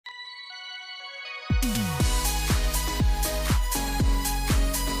Kia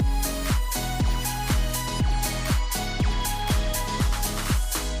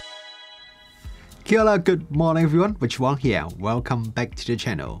ora, good morning everyone, Rich Wang here. Welcome back to the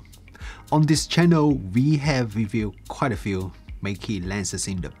channel. On this channel, we have reviewed quite a few Meike lenses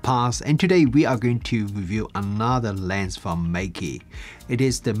in the past, and today we are going to review another lens from Meike. It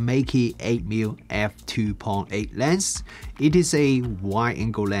is the Meike 8mm f2.8 lens. It is a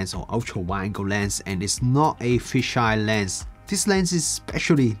wide-angle lens or ultra-wide-angle lens, and it's not a fisheye lens. This lens is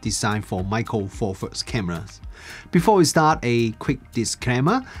specially designed for micro four thirds cameras. Before we start, a quick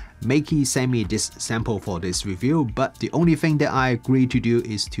disclaimer. Meike sent me this sample for this review, but the only thing that I agreed to do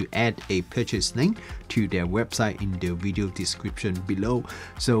is to add a purchase link to their website in the video description below.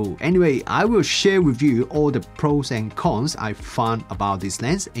 So anyway, I will share with you all the pros and cons I found about this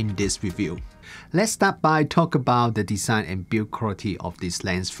lens in this review. Let's start by talk about the design and build quality of this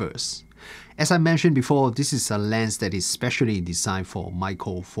lens first. As I mentioned before, this is a lens that is specially designed for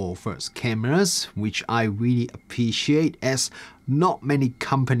micro four thirds cameras, which I really appreciate, as not many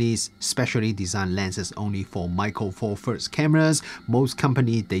companies specially design lenses only for micro four thirds cameras. Most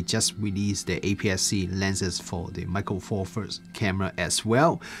companies, they just release the APS-C lenses for the micro four thirds camera as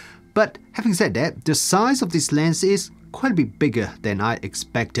well. But having said that, the size of this lens is quite a bit bigger than I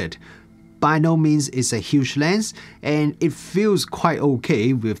expected. By no means is a huge lens, and it feels quite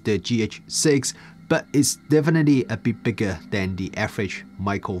okay with the GH6, but it's definitely a bit bigger than the average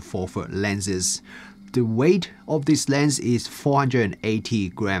micro four thirds lenses. The weight of this lens is 480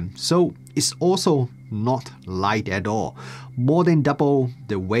 grams, so it's also not light at all. More than double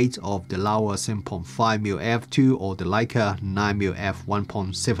the weight of the Laowa 7.5mm f2 or the Leica 9mm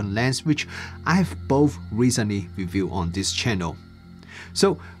f1.7 lens, which I have both recently reviewed on this channel.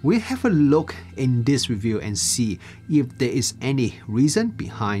 So we'll have a look in this review and see if there is any reason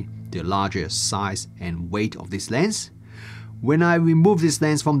behind the larger size and weight of this lens. When I remove this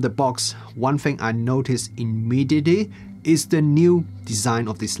lens from the box, one thing I noticed immediately is the new design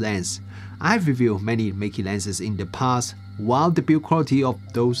of this lens. I've reviewed many Meike lenses in the past. While the build quality of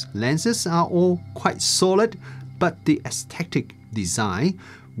those lenses are all quite solid, but the aesthetic design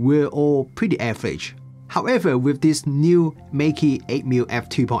were all pretty average. However, with this new Meike 8mm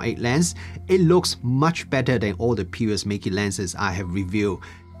f2.8 lens, it looks much better than all the previous Meike lenses I have reviewed.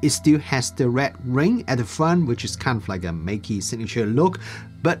 It still has the red ring at the front, which is kind of like a Meike signature look,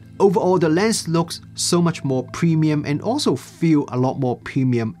 but overall the lens looks so much more premium and also feel a lot more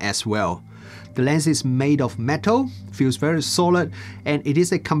premium as well. The lens is made of metal, feels very solid, and it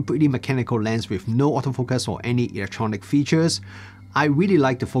is a completely mechanical lens with no autofocus or any electronic features. I really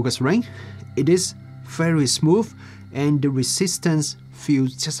like the focus ring. It is very smooth, and the resistance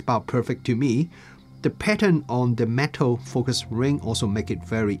feels just about perfect to me. The pattern on the metal focus ring also make it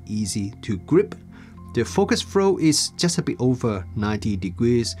very easy to grip. The focus throw is just a bit over 90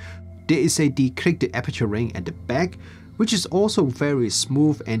 degrees. There is a declicked aperture ring at the back, which is also very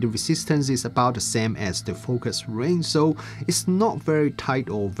smooth, and the resistance is about the same as the focus ring, so it's not very tight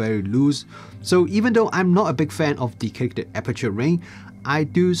or very loose. So even though I'm not a big fan of declicked aperture ring, I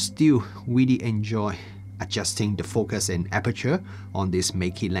do still really enjoy adjusting the focus and aperture on this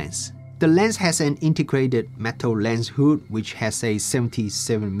Meike lens. The lens has an integrated metal lens hood which has a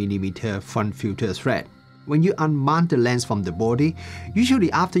 77mm front filter thread. When you unmount the lens from the body,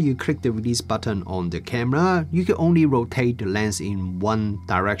 usually after you click the release button on the camera, you can only rotate the lens in one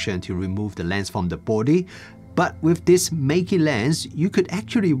direction to remove the lens from the body. But with this Meike lens, you could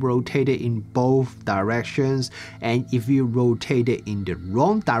actually rotate it in both directions, and if you rotate it in the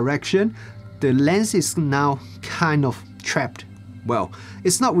wrong direction, the lens is now kind of trapped. Well,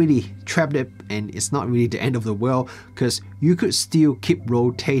 it's not really trapped and it's not really the end of the world, because you could still keep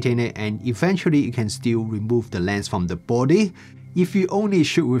rotating it and eventually you can still remove the lens from the body. If you only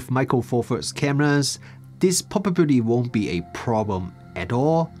shoot with micro four thirds cameras, this probably won't be a problem at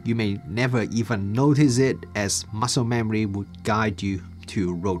all. You may never even notice it, as muscle memory would guide you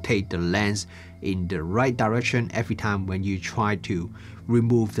to rotate the lens in the right direction every time when you try to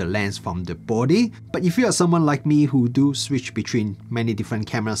remove the lens from the body. But if you are someone like me who do switch between many different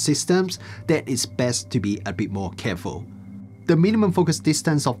camera systems, then it's best to be a bit more careful. The minimum focus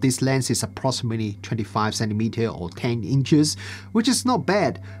distance of this lens is approximately 25cm or 10 inches, which is not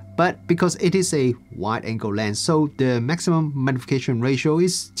bad. But because it is a wide-angle lens, so the maximum magnification ratio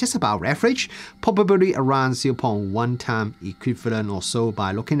is just about average, probably around 0.1 time equivalent or so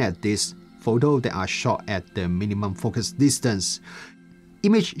by looking at this photo that I shot at the minimum focus distance.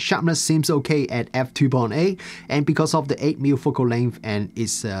 Image sharpness seems okay at f2.8, and because of the 8mm focal length and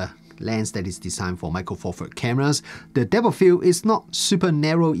its lens that is designed for micro four thirds cameras. The depth of field is not super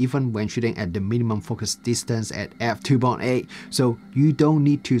narrow even when shooting at the minimum focus distance at f2.8, so you don't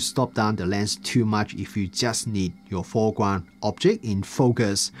need to stop down the lens too much if you just need your foreground object in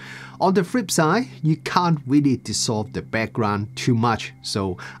focus. On the flip side, you can't really dissolve the background too much,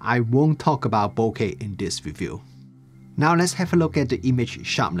 so I won't talk about bokeh in this review. Now let's have a look at the image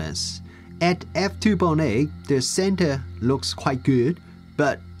sharpness. At f2.8, the center looks quite good,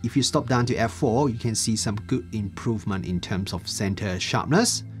 but if you stop down to f4, you can see some good improvement in terms of center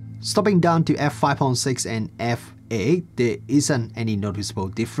sharpness. Stopping down to f5.6 and f8, there isn't any noticeable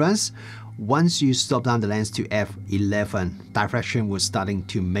difference. Once you stop down the lens to f11, diffraction was starting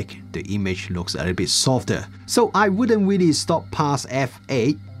to make the image looks a little bit softer. So I wouldn't really stop past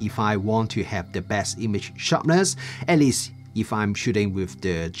f8 if I want to have the best image sharpness, at least if I'm shooting with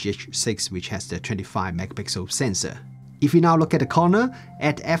the GH6, which has the 25 megapixel sensor. If you now look at the corner,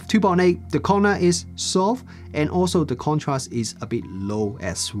 at f2.8, the corner is soft and also the contrast is a bit low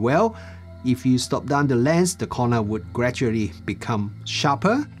as well. If you stop down the lens, the corner would gradually become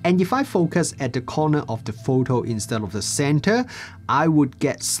sharper. And if I focus at the corner of the photo instead of the center, I would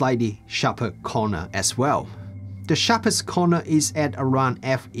get slightly sharper corner as well. The sharpest corner is at around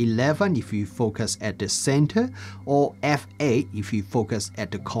f11 if you focus at the center, or f8 if you focus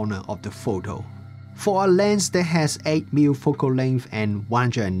at the corner of the photo. For a lens that has 8mm focal length and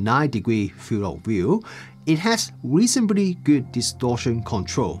 109-degree field of view, it has reasonably good distortion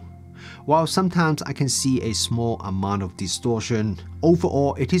control. While sometimes I can see a small amount of distortion,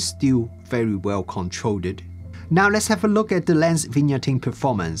 overall it is still very well controlled. Now let's have a look at the lens vignetting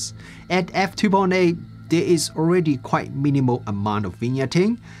performance. At f2.8, there is already quite minimal amount of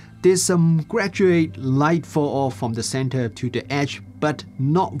vignetting. There's some graduate light fall off from the center to the edge, but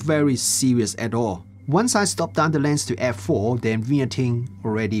not very serious at all. Once I stop down the lens to f4, then vignetting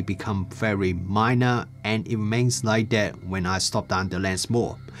already become very minor, and it remains like that when I stop down the lens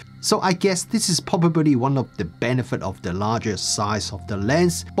more. So I guess this is probably one of the benefits of the larger size of the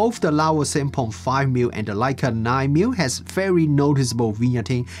lens. Both the Laowa 7.5mm and the Leica 9mm has very noticeable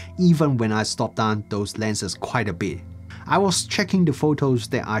vignetting even when I stop down those lenses quite a bit. I was checking the photos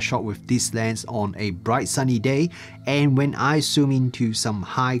that I shot with this lens on a bright sunny day, and when I zoom into some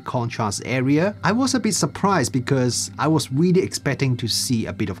high contrast area, I was a bit surprised because I was really expecting to see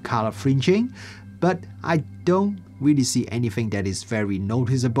a bit of color fringing, but I don't really see anything that is very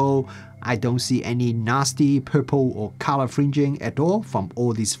noticeable. I don't see any nasty purple or color fringing at all from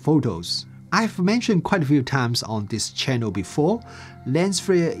all these photos. I've mentioned quite a few times on this channel before, lens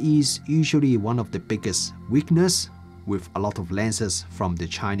flare is usually one of the biggest weaknesses with a lot of lenses from the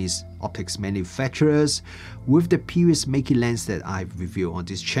Chinese optics manufacturers. With the previous Meike lens that I've reviewed on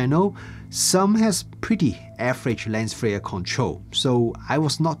this channel, some has pretty average lens flare control, so I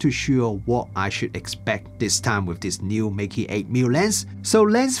was not too sure what I should expect this time with this new Meike 8mm lens. So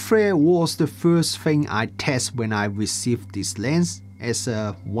lens flare was the first thing I tested when I received this lens, as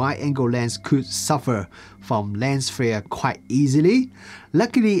a wide-angle lens could suffer from lens flare quite easily.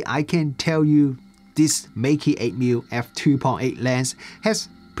 Luckily, I can tell you this Meike 8mm f2.8 lens has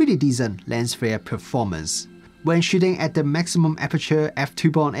pretty decent lens flare performance. When shooting at the maximum aperture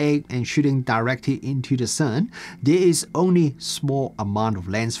f2.8 and shooting directly into the sun, there is only small amount of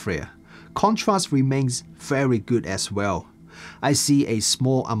lens flare. Contrast remains very good as well. I see a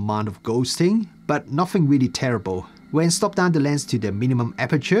small amount of ghosting, but nothing really terrible. When stop down the lens to the minimum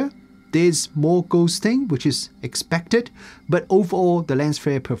aperture, there's more ghosting, which is expected, but overall the lens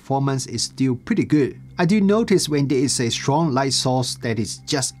flare performance is still pretty good. I do notice when there is a strong light source that is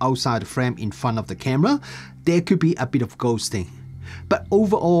just outside the frame in front of the camera, there could be a bit of ghosting. But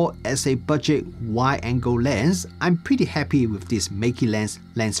overall, as a budget wide-angle lens, I'm pretty happy with this Meike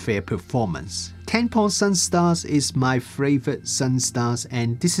lens flare performance. 10-point Sunstars is my favorite Sunstars,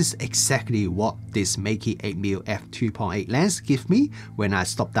 and this is exactly what this Meike 8mm f2.8 lens gives me when I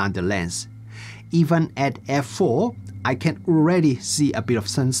stop down the lens. Even at f4, I can already see a bit of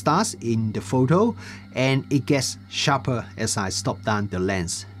Sunstars in the photo, and it gets sharper as I stop down the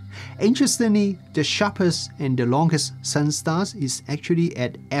lens. Interestingly, the sharpest and the longest Sunstars is actually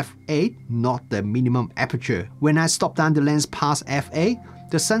at f8, not the minimum aperture. When I stop down the lens past f8,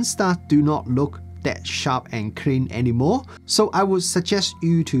 the Sunstars do not look that sharp and clean anymore, so I would suggest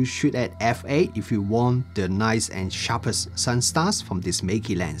you to shoot at f8 if you want the nice and sharpest Sunstars from this Meike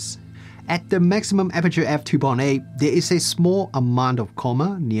lens. At the maximum aperture f2.8, there is a small amount of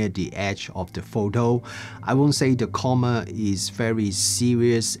Coma near the edge of the photo. I won't say the Coma is very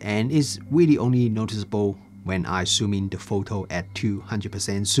serious and is really only noticeable when I zoom in the photo at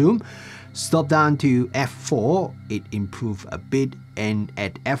 200% zoom. Stop down to f4, it improved a bit, and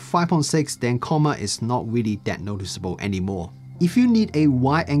at f5.6 then Coma is not really that noticeable anymore. If you need a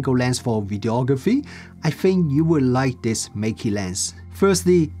wide-angle lens for videography, I think you will like this Meike lens.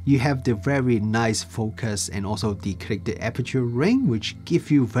 Firstly, you have the very nice focus and also the corrected aperture ring, which give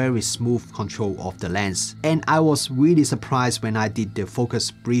you very smooth control of the lens. And I was really surprised when I did the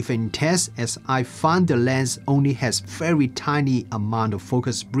focus briefing test, as I found the lens only has very tiny amount of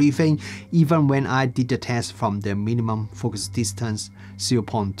focus briefing. Even when I did the test from the minimum focus distance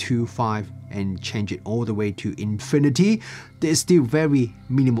 0.25 and change it all the way to infinity, there's still very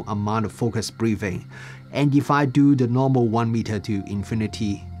minimal amount of focus briefing. And if I do the normal 1 meter to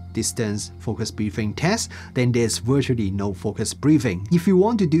infinity distance focus briefing test, then there's virtually no focus briefing. If you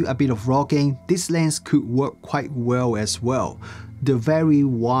want to do a bit of rocking, this lens could work quite well as well. The very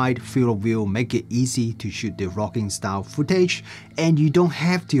wide field of view make it easy to shoot the rocking style footage, and you don't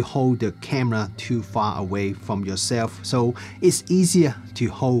have to hold the camera too far away from yourself, so it's easier to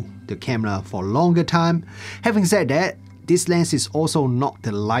hold the camera for a longer time. Having said that, this lens is also not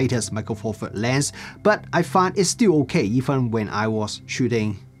the lightest micro four thirds lens, but I find it's still okay even when I was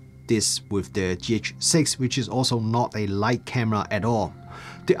shooting this with the GH6, which is also not a light camera at all.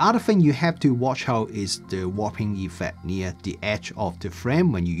 The other thing you have to watch out is the warping effect near the edge of the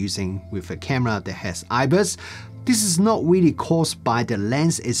frame when you're using with a camera that has IBIS. This is not really caused by the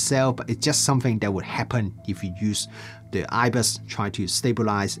lens itself, but it's just something that would happen if you use the IBIS try to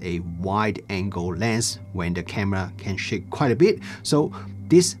stabilize a wide angle lens when the camera can shake quite a bit. So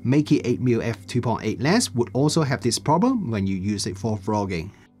this Meike 8mm f2.8 lens would also have this problem when you use it for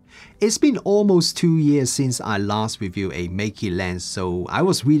vlogging. It's been almost 2 years since I last reviewed a Meike lens, so I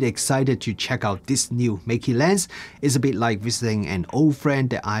was really excited to check out this new Meike lens. It's a bit like visiting an old friend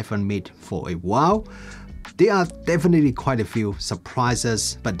that I haven't met for a while. There are definitely quite a few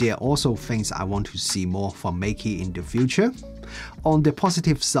surprises, but there are also things I want to see more from Meike in the future. On the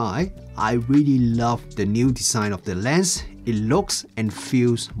positive side, I really love the new design of the lens. It looks and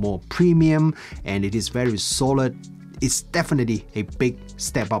feels more premium, and it is very solid. It's definitely a big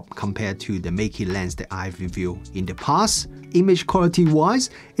step up compared to the Meike lens that I've reviewed in the past. Image quality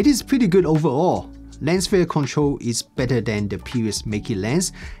wise, it is pretty good overall. Lens flare control is better than the previous Meike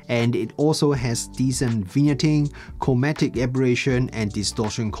lens, and it also has decent vignetting, chromatic aberration, and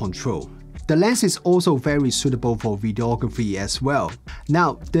distortion control. The lens is also very suitable for videography as well.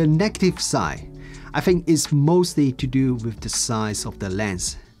 Now, the negative side, I think is mostly to do with the size of the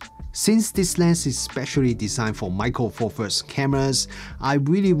lens. Since this lens is specially designed for micro four thirds cameras, I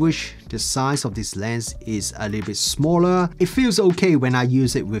really wish the size of this lens is a little bit smaller. It feels okay when I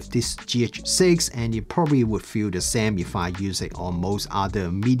use it with this GH6, and it probably would feel the same if I use it on most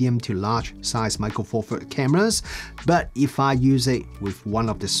other medium to large size micro four thirds cameras. But if I use it with one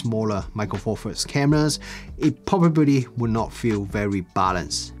of the smaller micro four thirds cameras, it probably would not feel very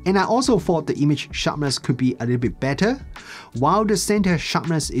balanced. And I also thought the image sharpness could be a little bit better. While the center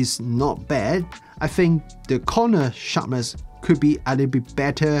sharpness is not bad, I think the corner sharpness could be a little bit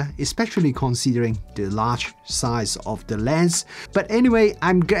better, especially considering the large size of the lens. But anyway,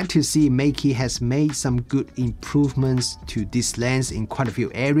 I'm glad to see Meike has made some good improvements to this lens in quite a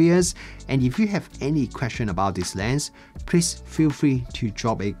few areas. And if you have any question about this lens, please feel free to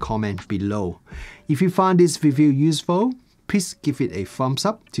drop a comment below. If you found this review useful, please give it a thumbs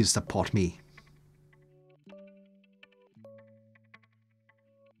up to support me.